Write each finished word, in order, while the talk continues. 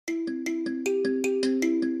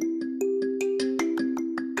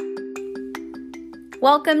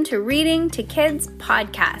Welcome to Reading to Kids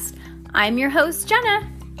podcast. I'm your host,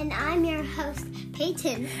 Jenna. And I'm your host,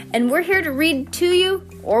 Peyton. And we're here to read to you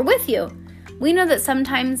or with you. We know that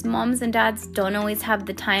sometimes moms and dads don't always have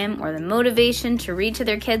the time or the motivation to read to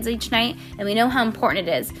their kids each night, and we know how important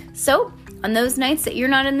it is. So, on those nights that you're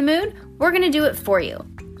not in the mood, we're going to do it for you.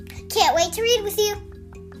 Can't wait to read with you.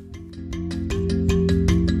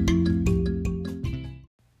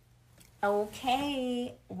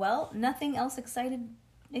 Okay, well, nothing else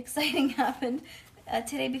exciting happened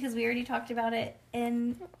today because we already talked about it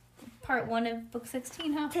in part 1 of book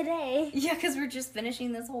 16, huh? Today. Yeah, because we're just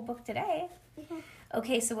finishing this whole book today. Mm-hmm.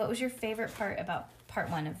 Okay, so what was your favorite part about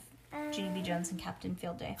part 1 of Junie B. Jones and Captain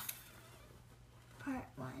Field Day? Part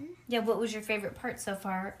 1? Yeah, what was your favorite part so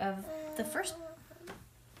far of the first,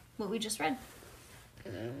 what we just read?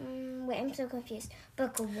 Wait, I'm so confused.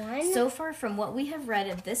 Book 1? So far from what we have read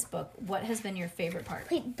of this book, what has been your favorite part?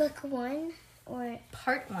 Wait, book 1 or?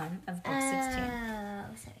 Part 1 of book 16. Oh,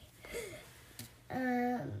 sorry.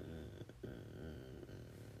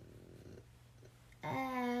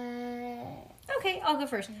 Okay, I'll go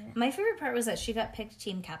first. My favorite part was that she got picked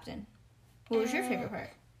team captain. What was your favorite part?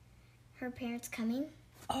 Her parents coming.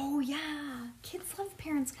 Oh, yeah. Kids love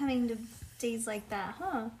parents coming to days like that,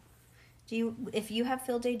 huh? If you have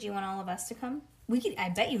field day, do you want all of us to come?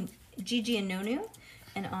 I bet you, Gigi and Nonu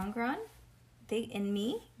and Angran, and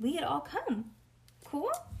me, we could all come. Cool?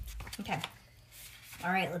 Okay.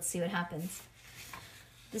 All right, let's see what happens.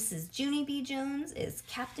 This is Junie B. Jones is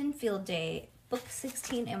Captain Field Day, book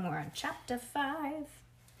 16, and we're on chapter 5.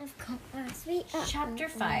 Of course. Chapter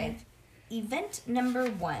 5, event number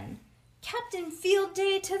 1. Captain Field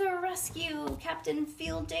Day to the rescue! Captain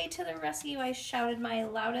Field Day to the rescue, I shouted my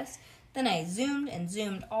loudest. Then I zoomed and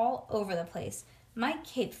zoomed all over the place. My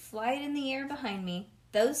cape flied in the air behind me.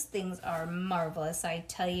 Those things are marvelous, I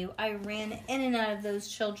tell you. I ran in and out of those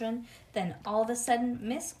children. Then all of a sudden,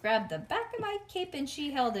 Miss grabbed the back of my cape and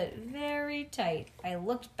she held it very tight. I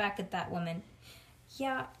looked back at that woman.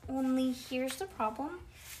 Yeah, only here's the problem.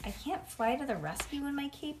 I can't fly to the rescue when my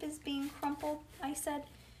cape is being crumpled, I said.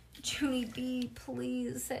 Junie B.,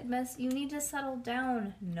 please, said Miss. You need to settle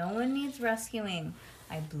down. No one needs rescuing.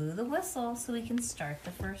 I blew the whistle so we can start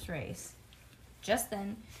the first race. Just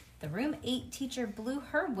then, the Room 8 teacher blew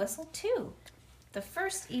her whistle too. The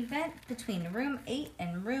first event between Room 8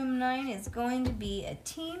 and Room 9 is going to be a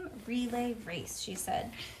team relay race, she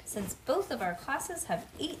said. Since both of our classes have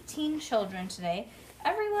 18 children today,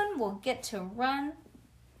 everyone will get to run.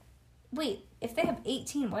 Wait, if they have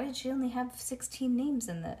 18, why did she only have 16 names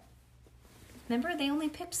in the... Remember, they only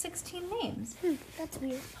picked 16 names. That's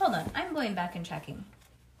weird. Hold on, I'm going back and checking.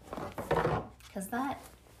 Because that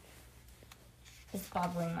is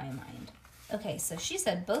boggling my mind. Okay, so she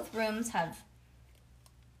said both rooms have...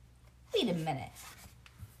 Wait a minute.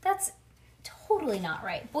 That's totally not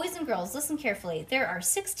right. Boys and girls, listen carefully. There are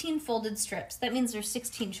 16 folded strips. That means there's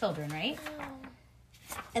 16 children, right?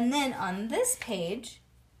 And then on this page,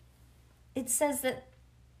 it says that...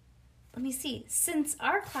 Let me see. Since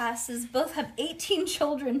our classes both have 18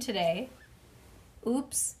 children today...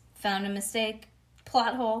 Oops, found a mistake.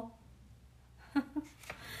 Plot hole.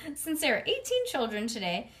 Since there are 18 children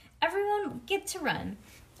today, everyone will get to run.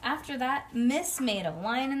 After that, Miss made a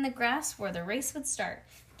line in the grass where the race would start.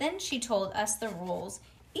 Then she told us the rules.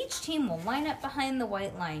 Each team will line up behind the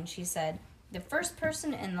white line, she said. The first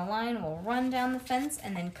person in the line will run down the fence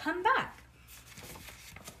and then come back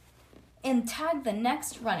and tag the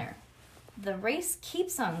next runner. The race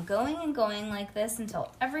keeps on going and going like this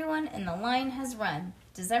until everyone in the line has run.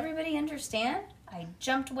 Does everybody understand? I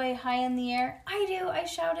jumped way high in the air. I do, I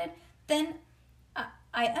shouted. Then,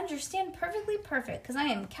 I understand perfect, because I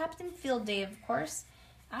am Captain Field Day, of course.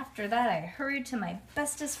 After that, I hurried to my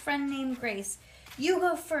bestest friend named Grace. You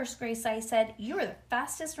go first, Grace, I said. You are the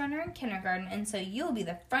fastest runner in kindergarten, and so you'll be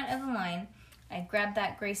the front of the line. I grabbed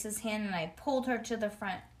that Grace's hand and I pulled her to the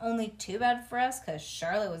front. Only too bad for us, because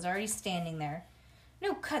Charlotte was already standing there.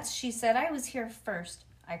 No cuts, she said. I was here first.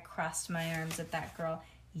 I crossed my arms at that girl.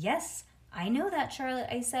 Yes, I know that, Charlotte,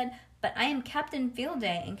 I said, but I am Captain Field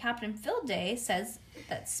Day, and Captain Field Day says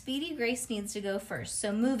that Speedy Grace needs to go first,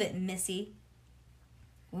 so move it, Missy.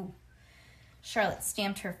 Ooh. Charlotte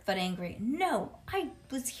stamped her foot angry. No, I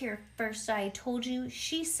was here first, I told you.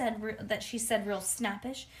 She said real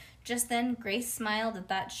snappish. Just then, Grace smiled at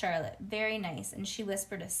that Charlotte. Very nice, and she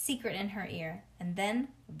whispered a secret in her ear. And then,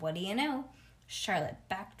 what do you know? Charlotte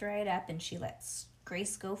backed right up, and she let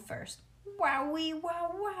Grace go first. Wowee,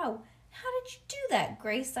 wow, wow. How did you do that,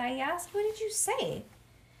 Grace? I asked. What did you say?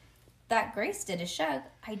 That Grace did a shrug.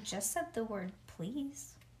 I just said the word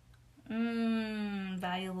please.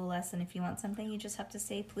 Valuable lesson. If you want something, you just have to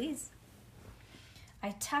say please.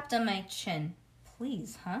 I tapped on my chin.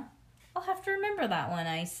 Please, huh? I'll have to remember that one,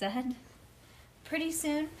 I said. Pretty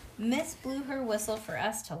soon, Miss blew her whistle for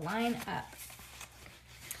us to line up.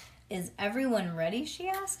 Is everyone ready, she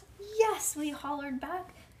asked. Yes, we hollered back.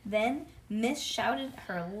 Then Miss shouted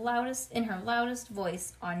in her loudest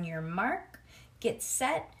voice, on your mark, get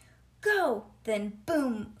set, go. Then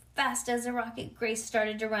boom, fast as a rocket, Grace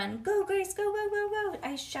started to run. Go, Grace, go, go, go, go.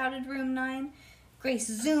 I shouted room 9. Grace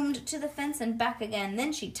zoomed to the fence and back again.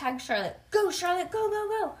 Then she tagged Charlotte. Go, Charlotte, go, go,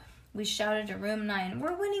 go. We shouted to room 9.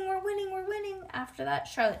 We're winning, we're winning, we're winning. After that,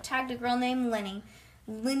 Charlotte tagged a girl named Lenny.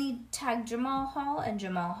 Lenny tagged Jamal Hall, and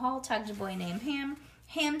Jamal Hall tagged a boy named Ham.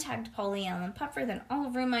 Ham tagged Polly Allen Puffer. Then all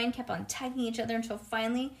of room 9 kept on tagging each other until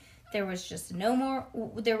finally there were just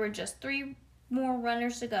 3 more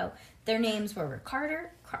runners to go. Their names were Ricardo,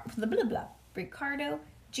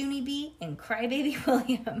 Junie B, and Crybaby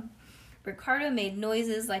William. Ricardo made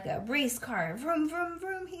noises like a race car. Vroom, vroom,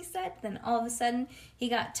 vroom, he said. Then all of a sudden, he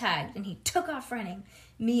got tagged, and he took off running.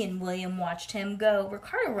 Me and William watched him go.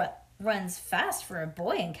 Ricardo runs fast for a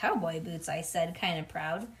boy in cowboy boots, I said, kind of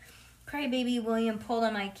proud. Crybaby William pulled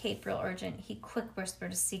on my cape real urgent. He quick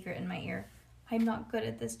whispered a secret in my ear. I'm not good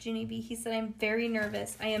at this, Junie B. He said, I'm very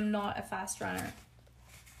nervous. I am not a fast runner.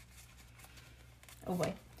 Oh,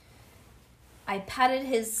 boy. I patted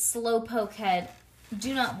his slowpoke head.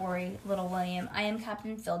 Do not worry, little William. I am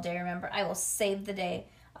Captain Fielday, remember. I will save the day.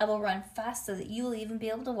 I will run fast so that you will even be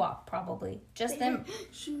able to walk, probably. Just then...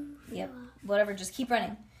 Yep, whatever, just keep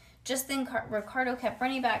running. Just then, Ricardo kept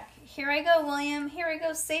running back. Here I go, William. Here I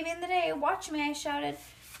go, saving the day. Watch me, I shouted.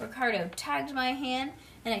 Ricardo tagged my hand,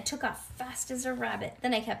 and I took off fast as a rabbit.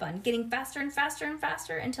 Then I kept on getting faster and faster and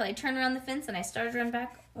faster until I turned around the fence and I started to run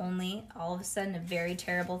back. Only, all of a sudden, a very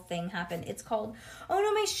terrible thing happened. It's called, oh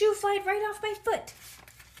no, my shoe flied right off my foot.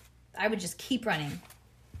 I would just keep running.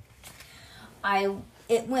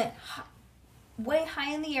 It went way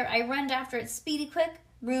high in the air. I ran after it, speedy quick.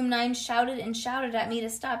 Room 9 shouted and shouted at me to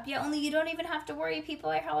stop. Yeah, only you don't even have to worry, people,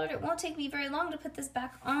 I hollered. It won't take me very long to put this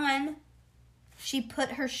back on. She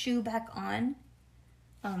put her shoe back on.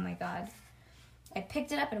 Oh my God. I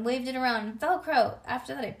picked it up and waved it around. Velcro.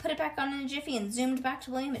 After that, I put it back on in a jiffy and zoomed back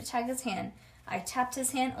to William to tag his hand. I tapped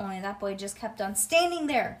his hand, only that boy just kept on standing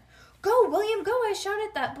there. Go, William, go, I shouted.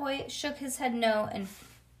 That boy shook his head no, and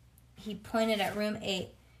he pointed at room 8.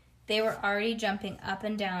 They were already jumping up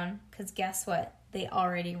and down, because guess what? They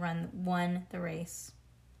already won the race.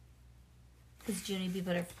 Because Junie B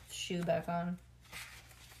put her shoe back on.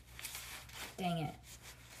 Dang it.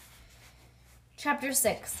 Chapter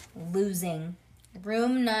 6, Losing.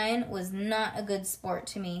 Room 9 was not a good sport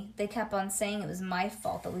to me. They kept on saying it was my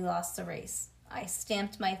fault that we lost the race. I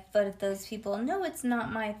stamped my foot at those people. No, it's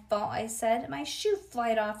not my fault, I said. My shoe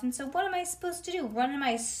flied off, and so what am I supposed to do? Run in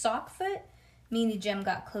my sock foot? Meanie Jim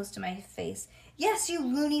got close to my face. Yes, you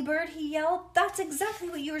loony bird, he yelled. That's exactly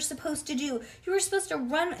what you were supposed to do. You were supposed to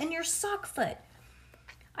run in your sock foot.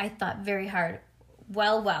 I thought very hard.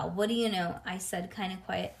 Well, what do you know? I said, kind of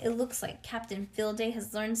quiet. It looks like Captain Fielday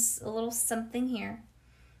has learned a little something here.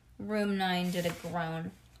 Room 9 did a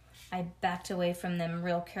groan. I backed away from them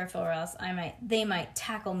real careful, or else they might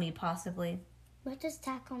tackle me, possibly. What does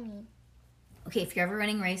tackle mean? Okay, if you're ever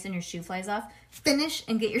running a race and your shoe flies off, finish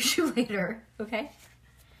and get your shoe later, okay?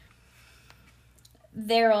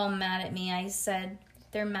 They're all mad at me, I said.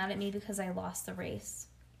 They're mad at me because I lost the race.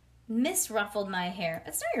 Miss ruffled my hair.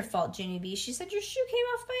 It's not your fault, Junie B. She said your shoe came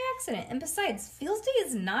off by accident. And besides, field day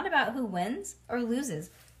is not about who wins or loses.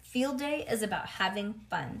 Field day is about having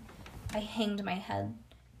fun. I hanged my head.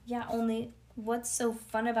 Yeah, only what's so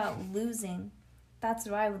fun about losing? That's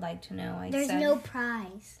what I would like to know, I said. There's no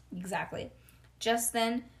prize. Exactly. Just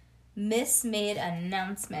then, Miss made an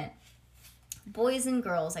announcement. Boys and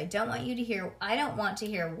girls, I don't want to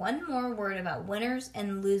hear one more word about winners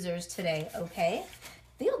and losers today, okay?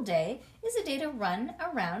 Field day is a day to run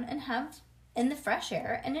around and have in the fresh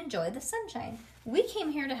air and enjoy the sunshine. We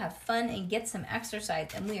came here to have fun and get some exercise,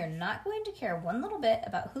 and we are not going to care one little bit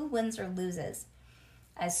about who wins or loses.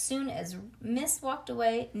 As soon as Miss walked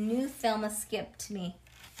away, new Thelma skipped me.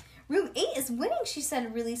 Room 8 is winning, she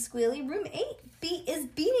said really squealy. Room 8 is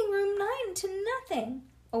beating room 9 to nothing.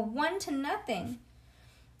 A 1-0.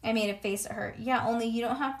 I made a face at her. Yeah, only you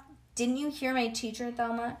don't have... Didn't you hear my teacher,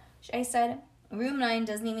 Thelma? I said, Room 9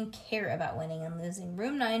 doesn't even care about winning and losing.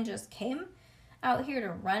 Room 9 just came out here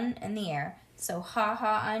to run in the air. So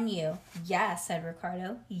ha-ha on you. Yeah, said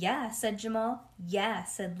Ricardo. Yeah, said Jamal. Yeah,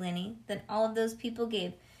 said Lenny. Then all of those people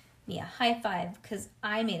gave me a high five because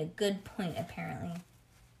I made a good point, apparently.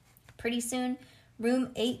 Pretty soon,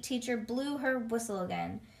 Room 8 teacher blew her whistle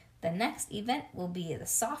again. The next event will be the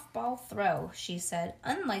softball throw, she said.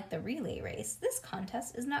 Unlike the relay race, this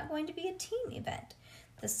contest is not going to be a team event.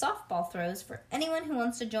 The softball throws for anyone who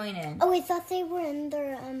wants to join in. Oh, I thought they were in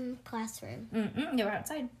their classroom. They were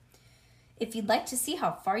outside. If you'd like to see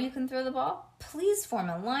how far you can throw the ball, please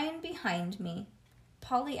form a line behind me.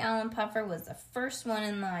 Polly Allen Puffer was the first one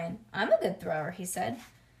in line. I'm a good thrower, he said.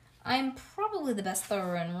 I'm probably the best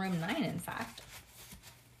thrower in room 9, in fact.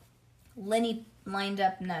 Lenny lined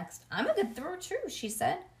up next. I'm a good thrower too, she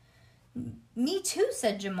said. Me too,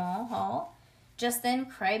 said Jamal Hall. Just then,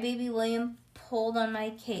 Crybaby William pulled on my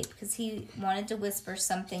cape because he wanted to whisper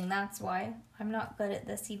something. That's why. I'm not good at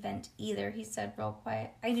this event either, he said real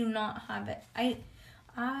quiet. I do not have it.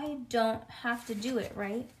 I don't have to do it,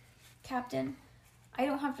 right, Captain? I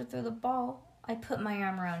don't have to throw the ball. I put my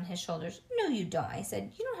arm around his shoulders. No, you don't, I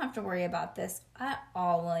said. You don't have to worry about this at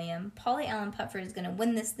all, William. Polly Allen Puffer is going to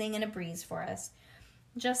win this thing in a breeze for us.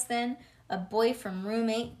 Just then, a boy from room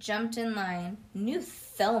 8 jumped in line. New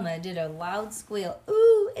Thelma did a loud squeal.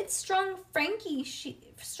 Ooh, it's Strong Frankie.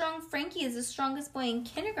 Strong Frankie is the strongest boy in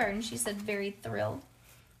kindergarten, she said, very thrilled.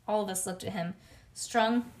 All of us looked at him.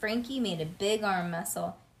 Strong Frankie made a big arm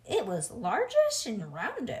muscle. It was largish and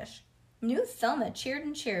roundish. New Thelma cheered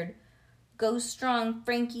and cheered. Go strong,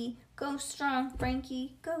 Frankie. Go strong,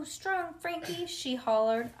 Frankie. Go strong, Frankie, she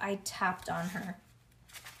hollered. I tapped on her.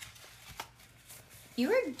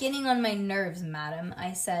 You are getting on my nerves, madam,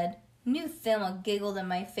 I said. New Thelma giggled in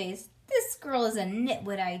my face. This girl is a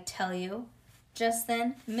nitwit, I tell you. Just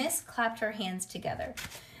then, Miss clapped her hands together.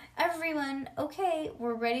 Everyone, okay,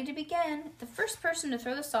 we're ready to begin. The first person to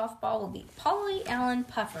throw the softball will be Polly Allen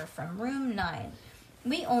Puffer from room 9.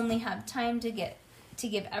 We only have time to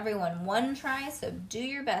give everyone one try, so do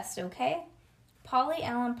your best, okay? Polly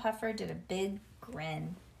Allen Puffer did a big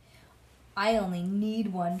grin. I only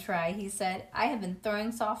need one try, he said. I have been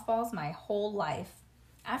throwing softballs my whole life.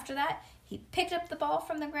 After that, he picked up the ball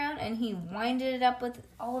from the ground and he winded it up with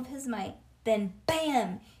all of his might. Then,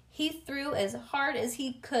 bam! He threw as hard as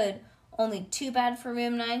he could. Only too bad for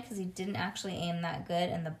room 9 because he didn't actually aim that good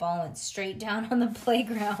and the ball went straight down on the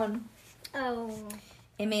playground. Oh.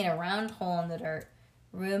 It made a round hole in the dirt.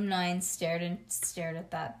 Room 9 stared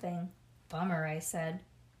at that thing. Bummer, I said.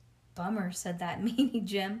 Bummer, said that meanie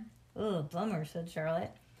Jim. Ugh, bummer, said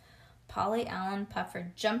Charlotte. Polly Allen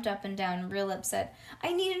Puffer jumped up and down, real upset.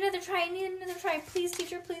 I need another try, Please,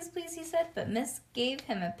 teacher, please, he said. But Miss gave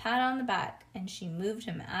him a pat on the back, and she moved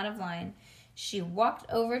him out of line. She walked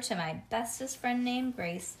over to my bestest friend named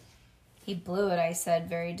Grace. He blew it, I said,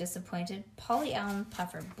 very disappointed. Polly Allen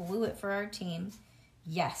Puffer blew it for our team.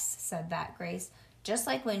 Yes, said that Grace. Just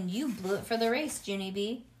like when you blew it for the race, Junie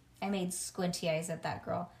B. I made squinty eyes at that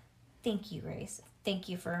girl. Thank you, Grace. Thank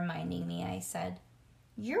you for reminding me, I said.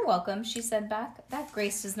 You're welcome, she said back. That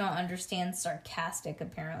Grace does not understand sarcastic,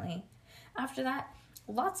 apparently. After that,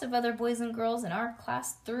 lots of other boys and girls in our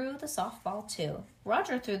class threw the softball, too.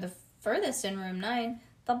 Roger threw the furthest in room 9.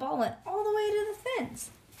 The ball went all the way to the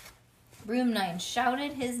fence. Room 9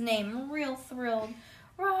 shouted his name, real thrilled.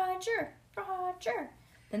 Roger, Roger.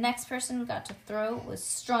 The next person who got to throw was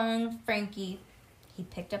Strong Frankie. He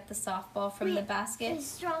picked up the softball from the basket. Is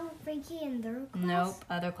Strong Frankie in their class? Nope,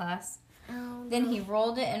 other class. Oh, Then he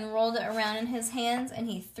rolled it around in his hands, and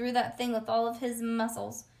he threw that thing with all of his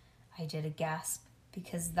muscles. I did a gasp,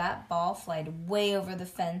 because that ball flied way over the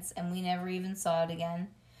fence, and we never even saw it again.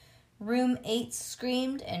 Room 8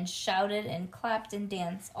 screamed and shouted and clapped and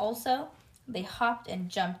danced. Also, they hopped and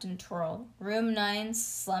jumped and twirled. Room 9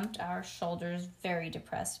 slumped our shoulders, very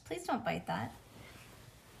depressed. Please don't bite that.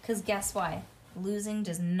 Because guess why? Losing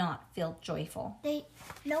does not feel joyful.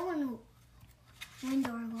 No one wins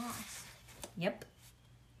or lost. Yep.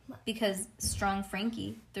 Because Strong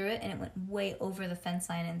Frankie threw it and it went way over the fence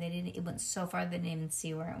line and it went so far they didn't even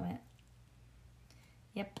see where it went.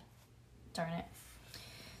 Yep. Darn it.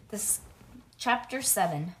 Chapter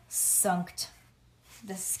 7, Sunked.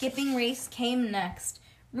 The skipping race came next.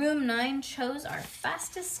 Room 9 chose our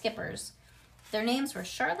fastest skippers. Their names were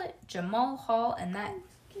Charlotte, Jamal Hall, and that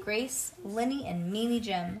Grace, Lenny, and Meanie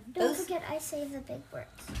Jim. Don't forget I say the big words.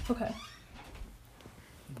 Okay.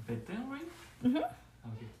 Bedtime, right? Mm-hmm.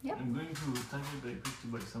 Okay. Yep. I'm going to time it very quick to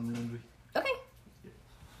buy some laundry. Okay.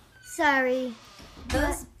 Sorry.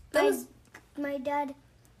 Those. My dad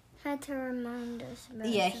had to remind us about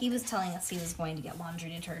Yeah, he was telling us he was going to get laundry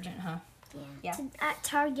detergent, huh? Yeah. At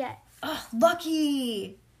Target. Oh,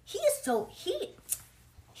 lucky! He is so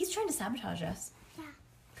he's trying to sabotage us. Yeah.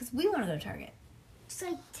 Because we want to go to Target. It's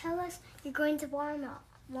like, tell us you're going to Walmart.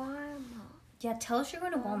 Yeah, tell us you're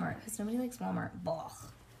going to Walmart because nobody likes Walmart. Blah.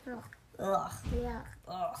 Ugh. Ugh. Yeah.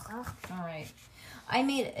 Ugh. All right. I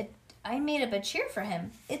made up a cheer for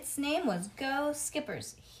him. Its name was Go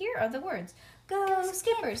Skippers. Here are the words. Go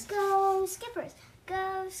Skippers. Go Skippers.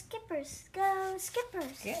 Go Skippers. Go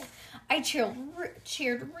Skippers. Good. I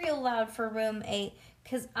cheered real loud for room 8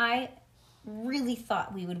 because I really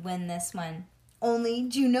thought we would win this one. Only,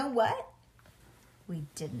 do you know what? We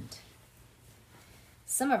didn't.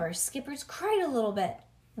 Some of our skippers cried a little bit.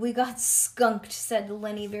 We got skunked, said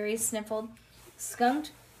Lenny, very sniffled.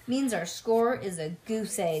 Skunked means our score is a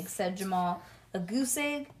goose egg, said Jamal. A goose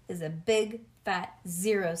egg is a big, fat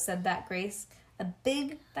 0, said that Grace. A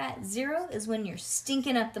big, fat 0 is when you're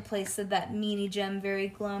stinking up the place, said that meanie Gem, very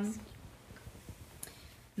glum.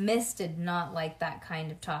 Miss did not like that kind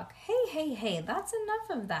of talk. Hey, that's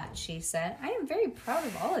enough of that, she said. I am very proud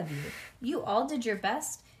of all of you. You all did your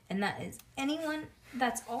best, and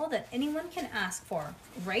that's all that anyone can ask for.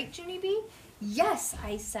 Right, Junie B? Yes,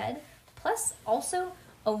 I said. Plus, also,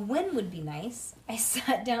 a win would be nice. I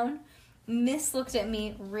sat down. Miss looked at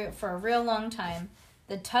me for a real long time.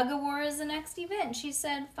 The tug-of-war is the next event, she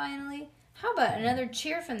said finally. How about another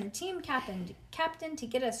cheer from the team captain to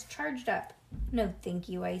get us charged up? No, thank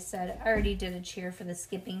you, I said. I already did a cheer for the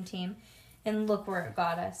skipping team, and look where it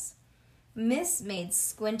got us. Miss made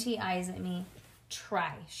squinty eyes at me.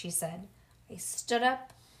 Try, she said. I stood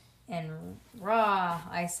up and rah,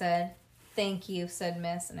 I said. Thank you, said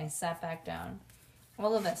Miss, and I sat back down.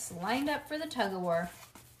 All of us lined up for the tug-of-war.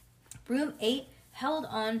 Room 8 held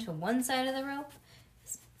on to one side of the rope,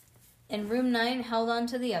 and room 9 held on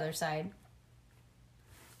to the other side.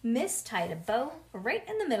 Miss tied a bow right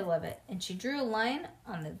in the middle of it, and she drew a line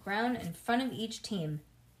on the ground in front of each team.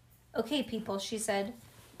 Okay, people, she said.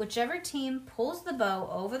 Whichever team pulls the bow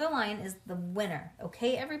over the line is the winner.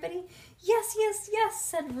 Okay, everybody? Yes,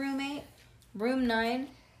 said room 8. Room 9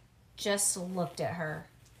 just looked at her.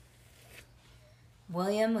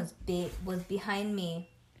 William was behind me.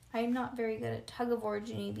 I'm not very good at tug-of-war,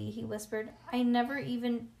 Junie B, he whispered. I never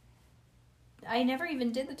even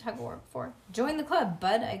did the tug-of-war before. Join the club,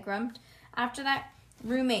 bud, I grumped. After that,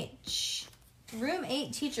 room 8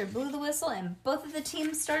 teacher blew the whistle and both of the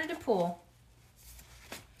teams started to pull.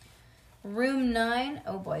 Room 9,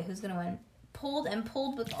 oh boy, who's going to win? Pulled and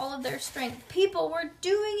pulled with all of their strength. People, we're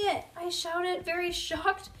doing it, I shouted, very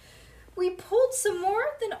shocked. We pulled some more,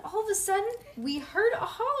 then all of a sudden, we heard a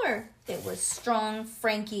holler. It was strong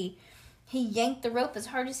Frankie. He yanked the rope as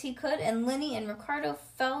hard as he could, and Lenny and Ricardo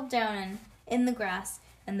fell down in the grass,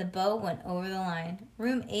 and the bow went over the line.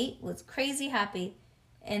 Room 8 was crazy happy,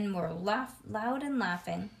 and were loud and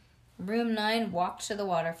laughing. Room 9 walked to the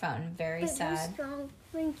water fountain, very sad. Strong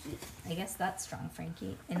Frankie. I guess that's strong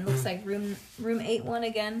Frankie. And it looks like room 8 won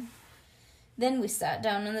again. Then we sat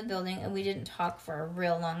down in the building, and we didn't talk for a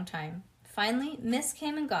real long time. Finally, Miss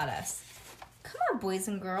came and got us. Come on, boys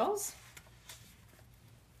and girls.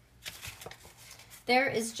 There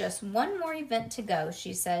is just one more event to go,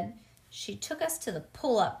 she said. She took us to the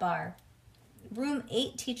pull-up bar. Room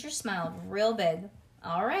 8 teacher smiled real big.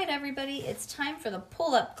 All right, everybody, it's time for the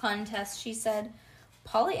pull-up contest, she said.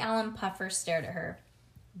 Polly Allen Puffer stared at her.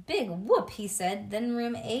 Big whoop, he said. Then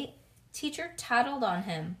room 8 teacher tattled on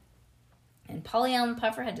him. And Polly Allen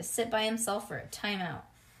Puffer had to sit by himself for a timeout.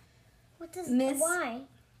 Why?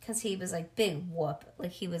 Because he was like, big whoop.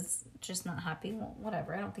 Like he was just not happy. Well,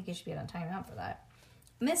 whatever. I don't think he should be on timeout for that.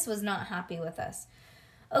 Miss was not happy with us.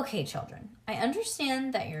 Okay, children, I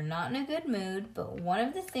understand that you're not in a good mood, but one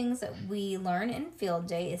of the things that we learn in field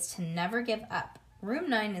day is to never give up. Room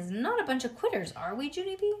 9 is not a bunch of quitters, are we,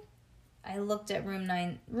 Junie B? I looked at room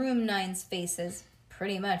 9's faces.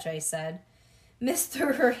 Pretty much, I said. Miss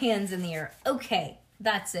threw her hands in the air. Okay,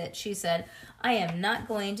 that's it, she said. I am not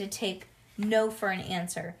going to take no for an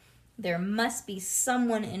answer. There must be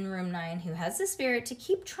someone in room 9 who has the spirit to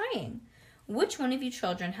keep trying. Which one of you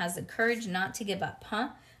children has the courage not to give up, huh?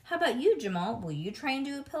 How about you, Jamal? Will you try and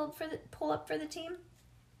do a pull up for the team?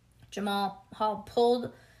 Jamal Hall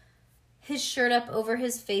pulled his shirt up over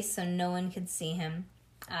his face so no one could see him.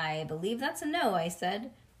 I believe that's a no, I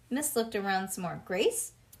said. Miss looked around some more.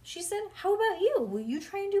 Grace? She said, how about you? Will you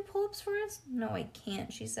try and do pull-ups for us? No, I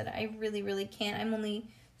can't, she said. I really, really can't. I'm only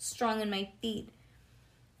strong in my feet.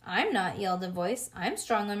 I'm not, yelled a voice. I'm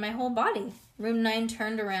strong on my whole body. Room 9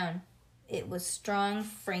 turned around. It was strong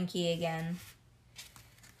Frankie again.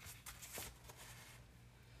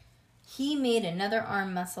 He made another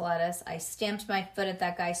arm muscle at us. I stamped my foot at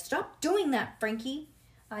that guy. Stop doing that, Frankie,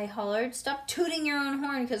 I hollered. Stop tooting your own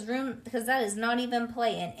horn, because that is not even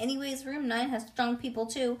play. And anyways, room 9 has strong people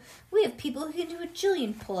too. We have people who can do a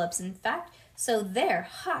jillion pull-ups, in fact. So there,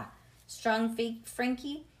 ha! Strong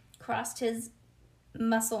Frankie crossed his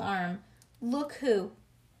muscle arm. Look who.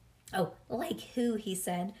 Oh, like who, he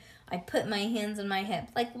said. I put my hands on my hip.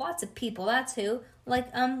 Like lots of people, that's who. Like.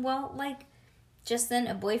 Just then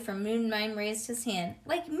a boy from Room 9 raised his hand.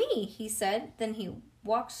 Like me, he said. Then he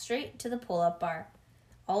walked straight to the pull-up bar.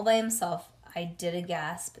 All by himself. I did a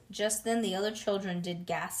gasp. Just then the other children did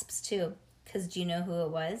gasps too. 'Cause do you know who it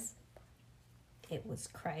was? It was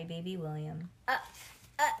Crybaby William.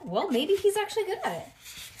 Well, maybe he's actually good at it.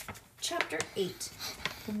 Chapter 8.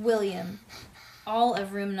 William. All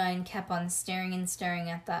of Room 9 kept on staring and staring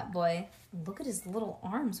at that boy. Look at his little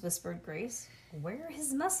arms, whispered Grace. Where are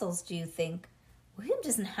his muscles, do you think? William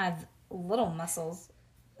doesn't have little muscles,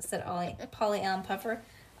 said Polly Allen Puffer.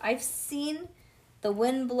 I've seen the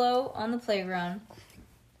wind blow on the playground.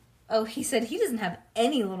 Oh, he said he doesn't have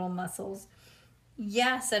any little muscles.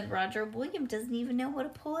 Yeah, said Roger. William doesn't even know what a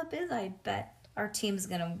pull-up is, I bet. Our team's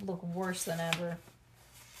gonna look worse than ever.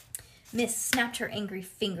 Miss snapped her angry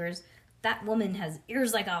fingers. That woman has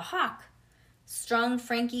ears like a hawk. Strong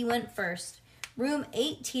Frankie went first. Room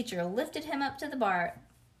 8 teacher lifted him up to the bar.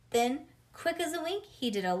 Then, quick as a wink,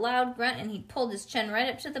 he did a loud grunt and he pulled his chin right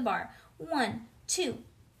up to the bar. 1, 2.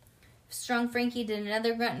 Strong Frankie did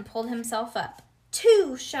another grunt and pulled himself up.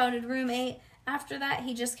 2, shouted Room 8. After that,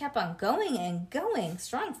 he just kept on going and going.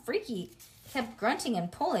 Strong Frankie kept grunting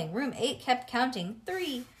and pulling. Room 8 kept counting.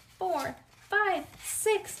 3, 4, 5,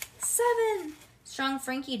 6, 7. Strong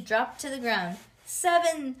Frankie dropped to the ground.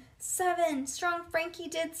 7, 7. Strong Frankie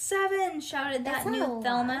did 7, shouted that new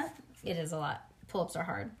Thelma. It is a lot. Pull-ups are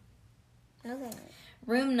hard. Okay.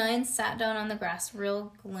 Room 9 sat down on the grass,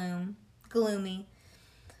 real gloomy.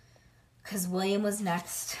 'Cause William was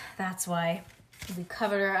next. That's why. We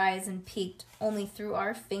covered our eyes and peeked only through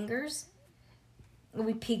our fingers.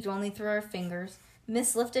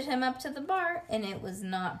 Miss lifted him up to the bar, and it was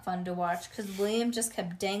not fun to watch because William just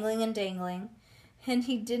kept dangling and dangling, and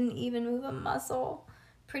he didn't even move a muscle.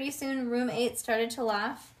 Pretty soon, Room 8 started to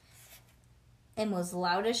laugh and was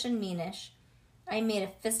loudish and meanish. I made a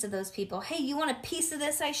fist of those people. Hey, you want a piece of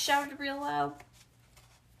this? I shouted real loud.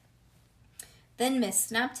 Then Miss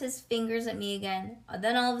snapped his fingers at me again.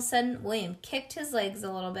 Then all of a sudden, William kicked his legs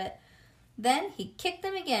a little bit. Then he kicked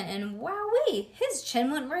them again, and wowee, his chin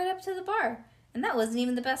went right up to the bar. And that wasn't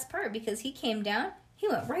even the best part, because he came down, he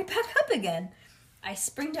went right back up again. I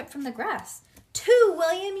springed up from the grass. 2,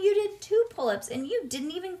 William, you did 2 pull-ups, and you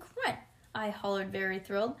didn't even grunt. I hollered, very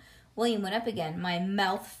thrilled. William went up again. My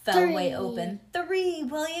mouth fell way open. 3,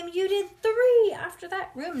 William, you did 3. After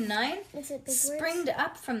that, Room 9 springed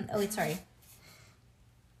up from... Oh, wait, sorry.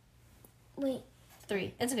 Wait.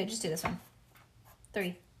 3. It's okay, just do this one.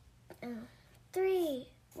 3. 3,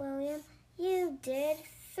 William, you did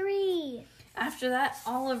 3. After that,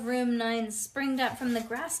 all of Room 9 springed up from the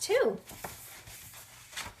grass, too.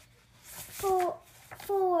 4,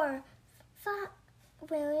 5,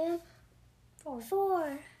 William.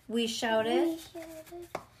 4. We shouted.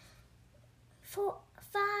 4,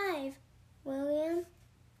 5, William.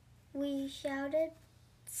 We shouted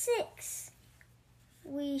 6.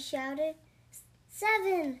 We shouted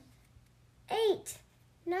 7, 8,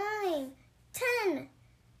 9, 10.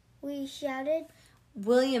 We shouted.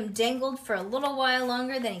 William dangled for a little while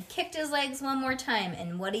longer, then he kicked his legs one more time,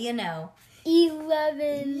 and what do you know?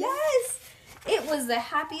 11. Yes! It was the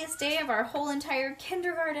happiest day of our whole entire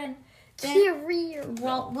kindergarten. Then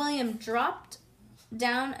William dropped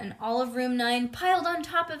down, and all of Room 9 piled on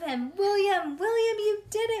top of him. William, you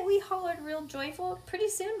did it! We hollered real joyful. Pretty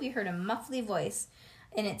soon we heard a muffly voice,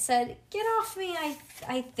 and it said, get off me,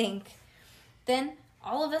 I think. Then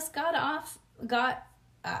all of us got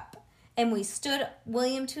up, and we stood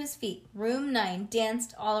William to his feet. Room 9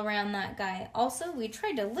 danced all around that guy. Also, we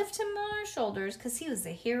tried to lift him on our shoulders because he was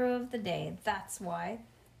the hero of the day. That's why.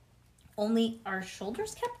 Only our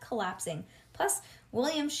shoulders kept collapsing. Plus,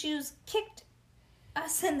 William's shoes kicked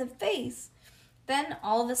us in the face. Then,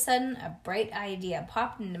 all of a sudden, a bright idea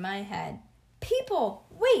popped into my head. People,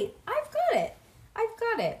 wait, I've got it.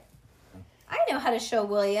 I know how to show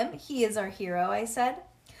William he is our hero, I said.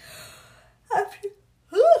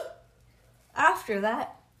 After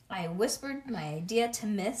that, I whispered my idea to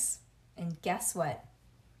Miss, and guess what?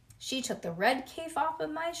 She took the red cape off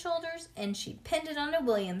of my shoulders, and she pinned it onto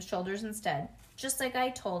William's shoulders instead, just like I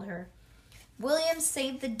told her. William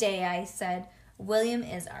saved the day, I said. William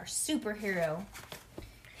is our superhero.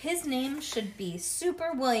 His name should be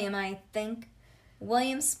Super William, I think.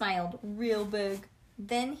 William smiled real big.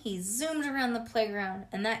 Then he zoomed around the playground,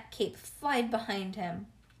 and that cape flied behind him.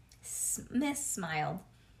 Miss smiled.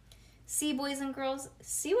 See, boys and girls,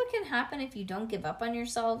 see what can happen if you don't give up on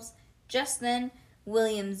yourselves? Just then,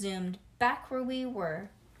 William zoomed back where we were.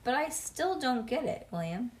 But I still don't get it,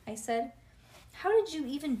 William, I said. How did you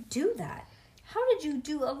even do that? How did you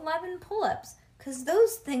do 11 pull-ups? Because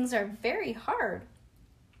those things are very hard.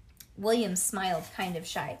 William smiled kind of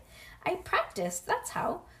shy. I practiced, that's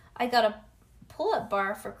how. I got a pull-up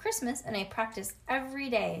bar for Christmas and I practiced every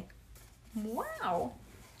day. Wow.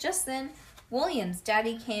 Just then, William's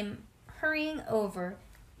daddy came hurrying over.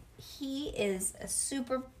 He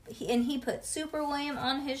put Super William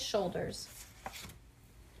on his shoulders.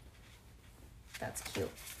 That's cute.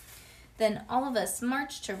 Then all of us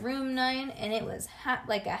marched to room 9 and it was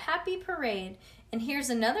like a happy parade. And here's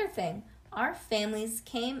another thing. Our families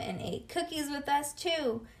came and ate cookies with us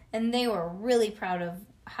too. And they were really proud of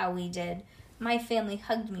how we did. My family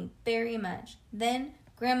hugged me very much. Then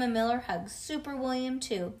Grandma Miller hugged Super William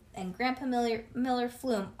too. And Grandpa Miller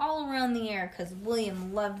flew him all around the air because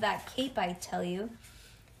William loved that cape, I tell you.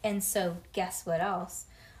 And so guess what else?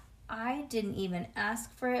 I didn't even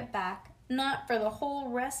ask for it back. Not for the whole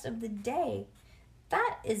rest of the day.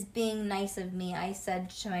 That is being nice of me, I said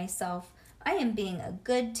to myself. I am being a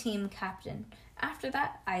good team captain. After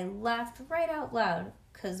that, I laughed right out loud,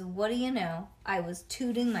 'cause what do you know? I was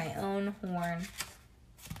tooting my own horn.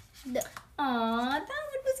 Aw, that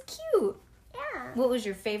one was cute. Yeah. What was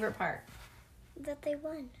your favorite part? That they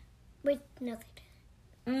won. Wait, no,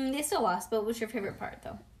 they didn't. They still lost, but what was your favorite part,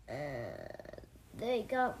 though? They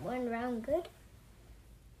got one round good.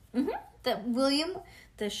 That William,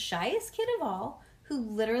 the shyest kid of all, who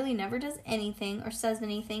literally never does anything or says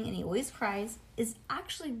anything and he always cries, is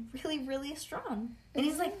actually really, really strong. And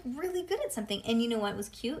he's like really good at something. And you know what was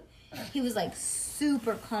cute? He was like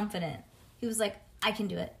super confident. He was like, I can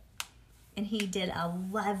do it. And he did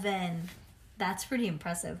 11. That's pretty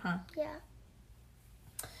impressive, huh? Yeah.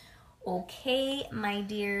 Okay, my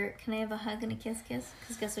dear. Can I have a hug and a kiss?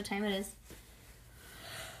 Because guess what time it is?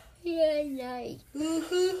 Yeah, night.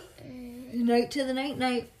 Night to the night.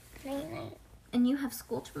 Night. And you have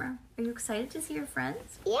school tomorrow. Are you excited to see your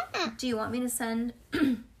friends? Yeah. Do you want me to send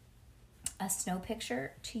a snow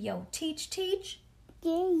picture to yo teach?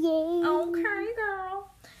 Yeah. Okay,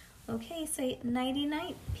 girl. Okay, say nighty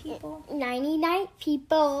night, people. Nighty night,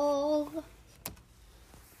 people.